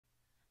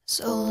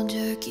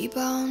Soldier, keep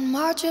on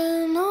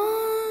marching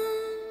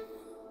on.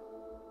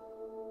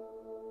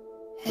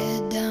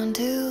 Head down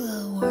till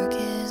the work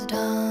is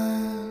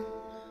done.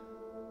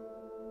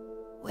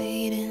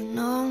 Waiting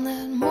on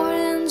that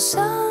morning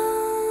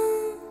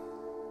sun.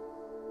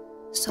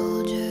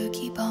 Soldier,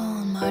 keep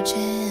on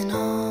marching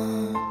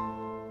on.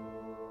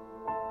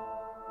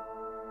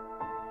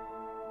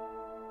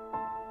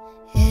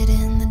 Head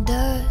in the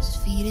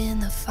dust, feet in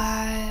the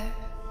fire.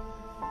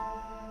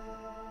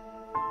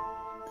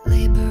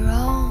 Labor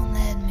on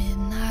that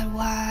midnight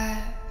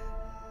wire.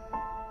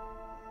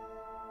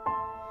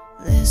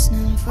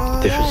 Listening for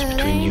The difference that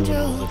between you and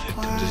all the angel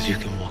victims is you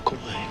can walk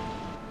away.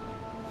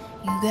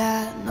 You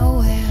got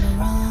nowhere to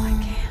run.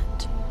 I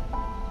can't.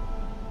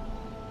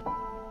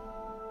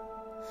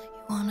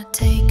 You wanna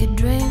take a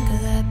drink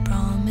of that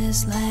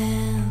promised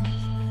land.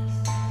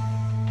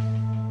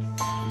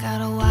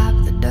 Gotta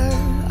wipe the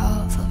dirt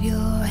off of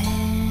your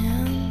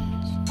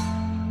hands.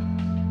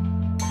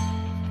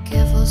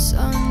 Careful,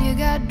 son, you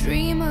got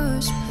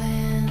dreamers'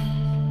 plans,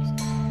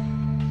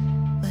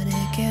 but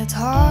it gets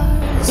hard.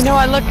 You know,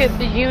 I look at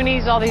the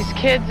unis, all these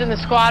kids in the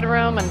squad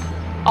room, and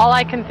all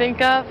I can think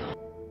of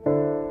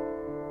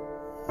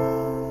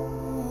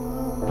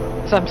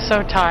is I'm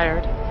so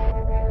tired.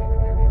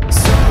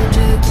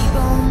 Soldier, keep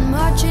on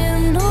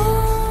marching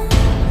on.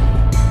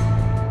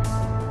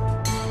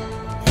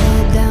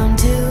 Head down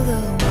till the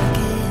work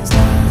is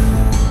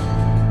done.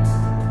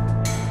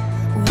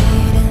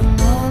 Waiting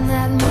on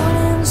that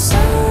morning sun.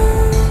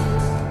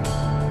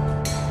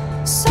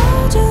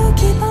 Soldier,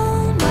 keep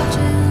on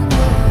marching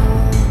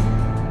on.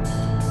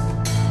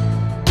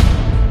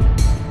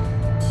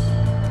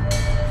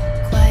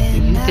 Quiet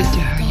You now, think to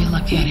her, you're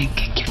lucky I don't didn't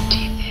kick your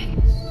teeth in.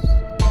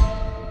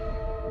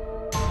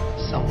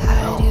 Someone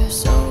hide your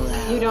else. soul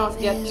out You don't of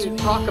get his to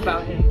talk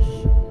about him.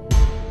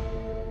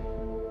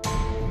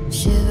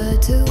 Shiver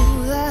to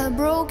that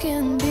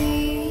broken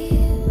beat.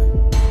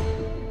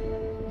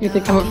 You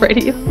think I'm afraid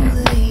of you?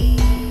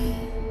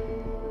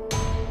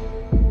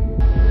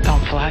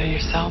 Don't flatter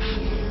yourself.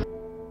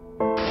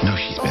 No,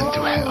 she's been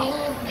through hell.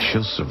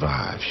 She'll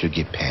survive. She'll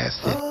get past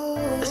it.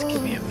 Just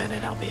give me a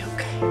minute, I'll be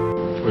okay.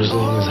 For as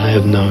long as I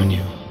have known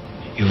you,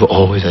 you've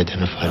always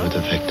identified with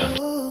the victims.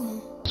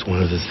 It's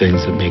one of the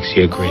things that makes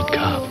you a great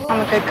cop. I'm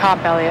a good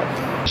cop, Elliot.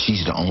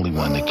 She's the only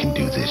one that can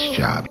do this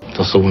job. It's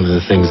also one of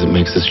the things that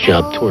makes this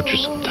job torture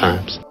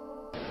sometimes.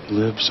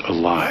 Liv's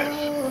alive.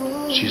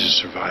 She's a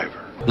survivor.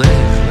 Let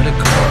it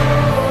go.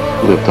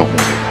 Liv, don't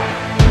worry about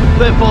it.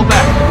 Liv, fall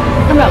back.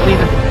 I'm not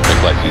leaving.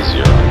 Make life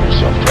easier on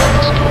yourself,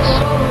 driving skills.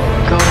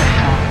 Go to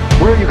hell.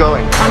 Where are you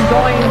going? I'm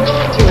going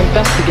to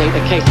investigate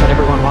a case that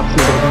everyone wants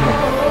me to do.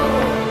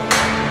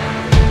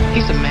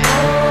 He's a man,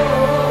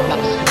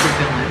 not a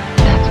supervillain.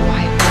 That's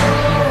why we're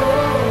here.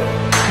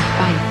 To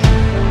fight.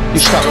 You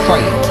stop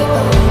fighting.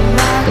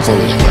 The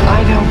bullets win.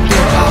 I don't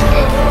give up.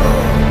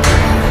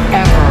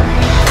 Ever.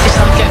 It's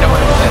not getting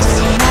away with this.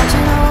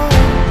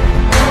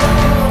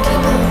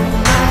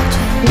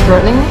 You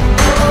threatening me?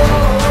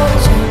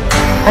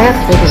 I got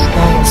the biggest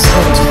gang in the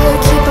city.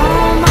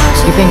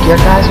 You think your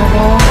guys are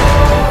loyal?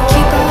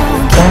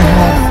 Go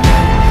ahead.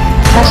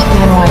 That's the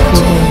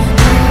NYPD.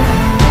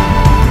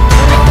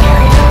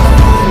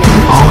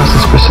 Always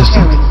this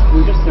persistent.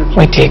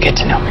 Wait till you get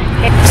to know me.